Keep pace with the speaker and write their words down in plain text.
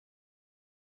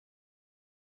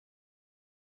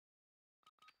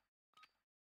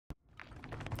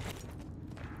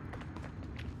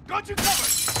Got you covered!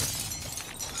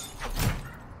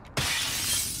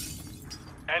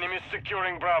 Enemies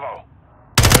securing Bravo.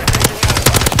 We're taking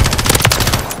Alpha.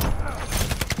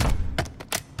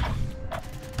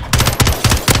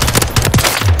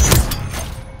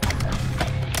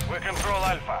 We control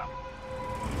Alpha.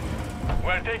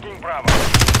 We're taking Bravo.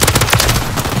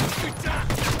 Good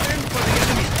job! Aim for the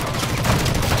enemy!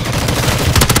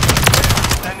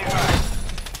 Standing by.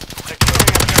 Securing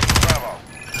objective Bravo.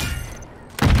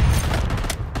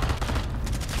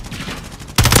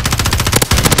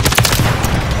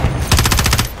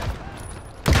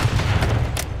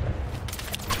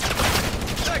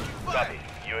 Copy.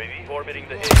 UAV orbiting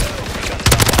the AO.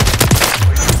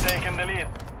 We've taken the lead.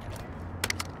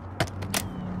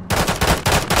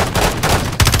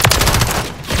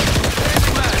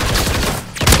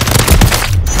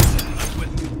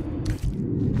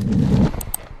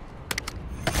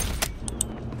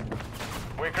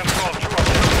 We control two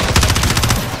objectives.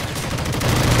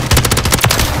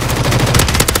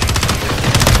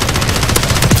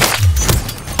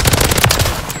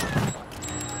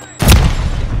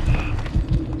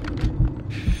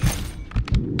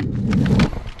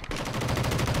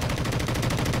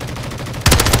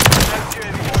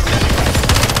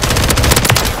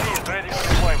 Ready for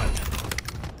deployment.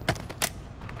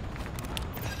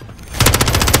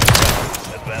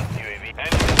 Advanced UAV.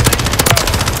 Enemy taking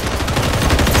Bravo.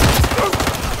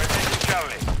 We're taking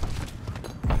Charlie.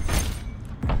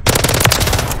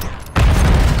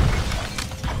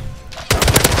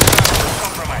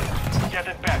 Compromised. Get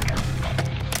it back.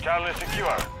 Charlie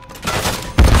secure.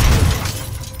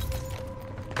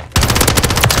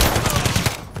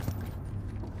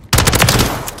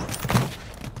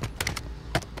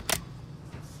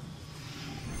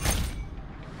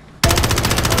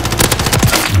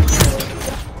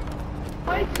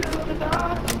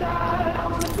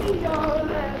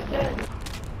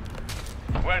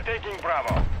 We're taking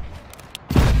Bravo.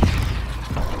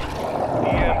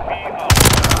 EMP out.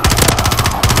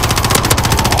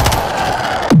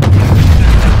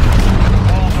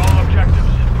 Hold all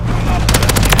objectives. Do not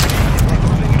let the enemy. We're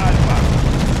losing Alpha.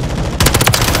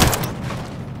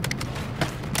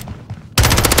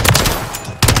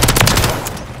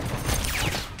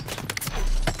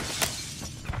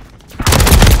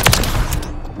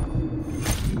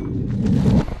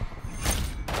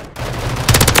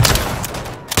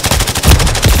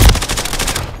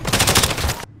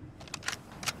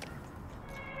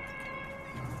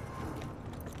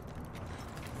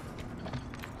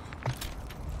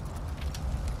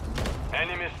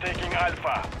 Enemies taking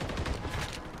Alpha.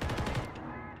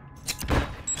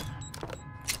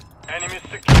 Enemies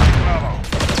securing Bravo.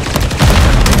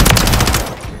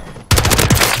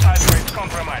 Alpha is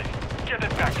compromised. Get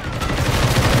it back.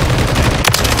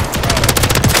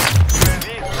 UAV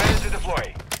ready to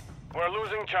deploy. We're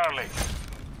losing Charlie.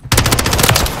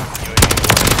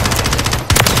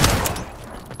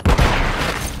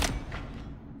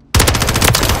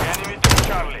 Enemy took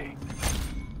Charlie.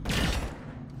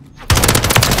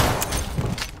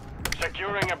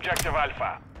 Securing objective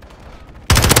Alpha.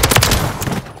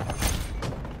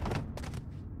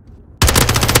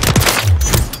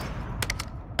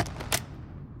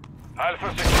 Alpha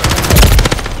secure.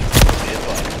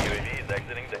 UAV is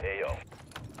exiting the AO.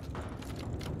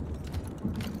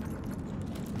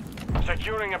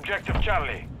 Securing objective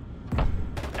Charlie.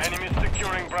 Enemies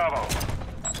securing Bravo.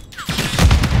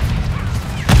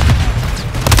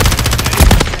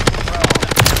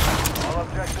 All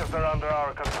objectives are under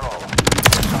our control.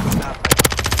 Nothing.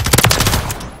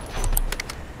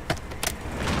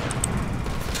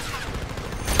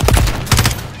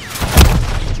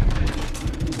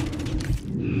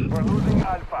 We're losing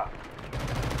Alpha.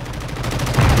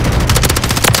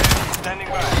 Standing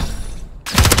by.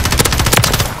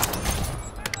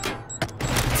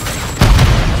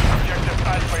 Objective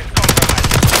Alpha is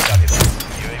compromised. Copy that.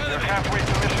 You're halfway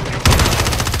to mission.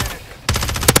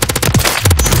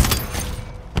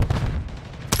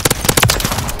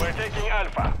 We're taking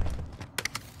Alpha.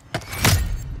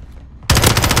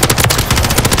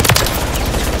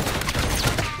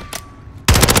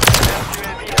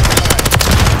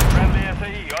 Friendly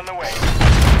SAE on the way.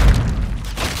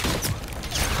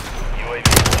 UAV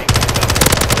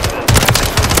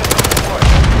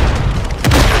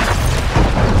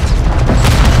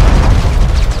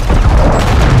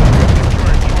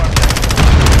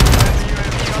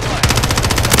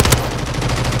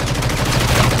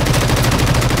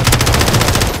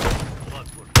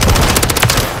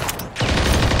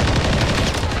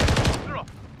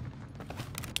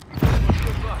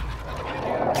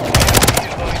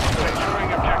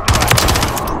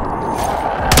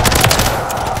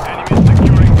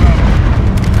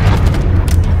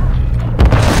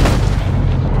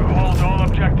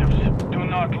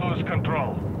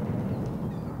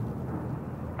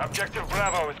Objective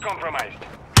Bravo is compromised.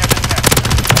 Get it back.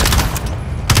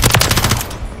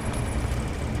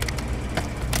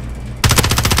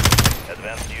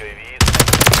 Advanced UAVs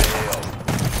entering the AO.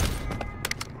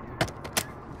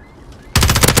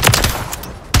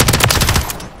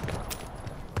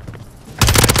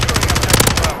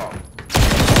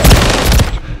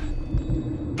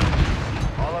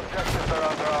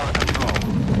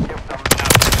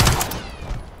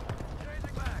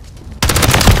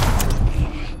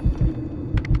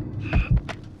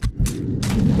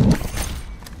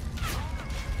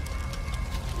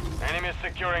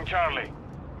 Securing Charlie.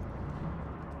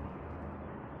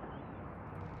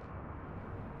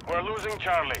 We're losing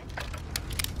Charlie.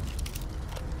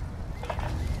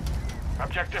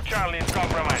 Objective Charlie is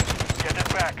compromised. Get it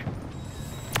back.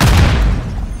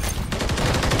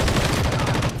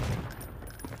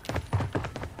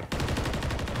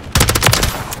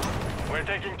 We're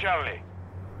taking Charlie.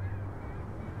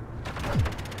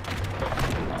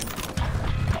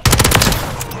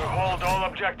 We'll hold all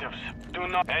objectives. Do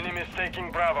not. Enemies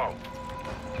taking Bravo.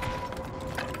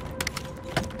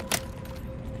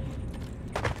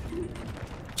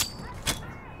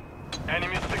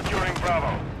 Enemies securing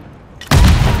Bravo.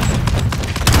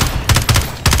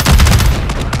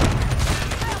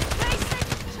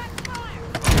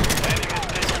 Enemies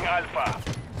taking Alpha.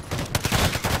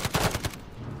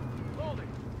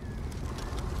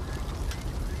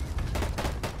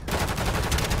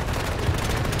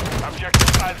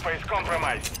 Objective Alpha is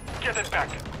compromised. Get it back.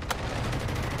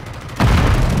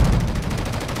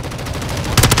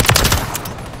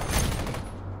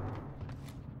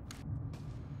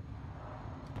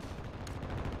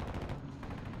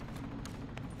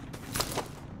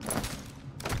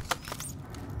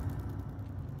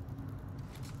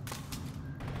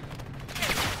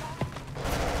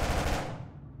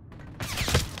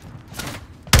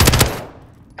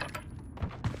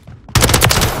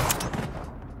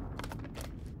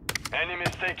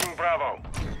 Enemies taking Bravo.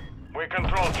 We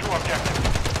control 2 objectives.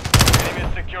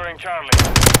 Enemies securing Charlie.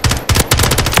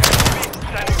 Enemy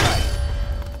standing by.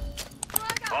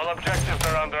 All objectives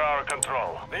are under our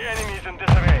control. The enemy is in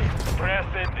disarray. Press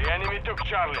it. The enemy took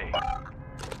Charlie.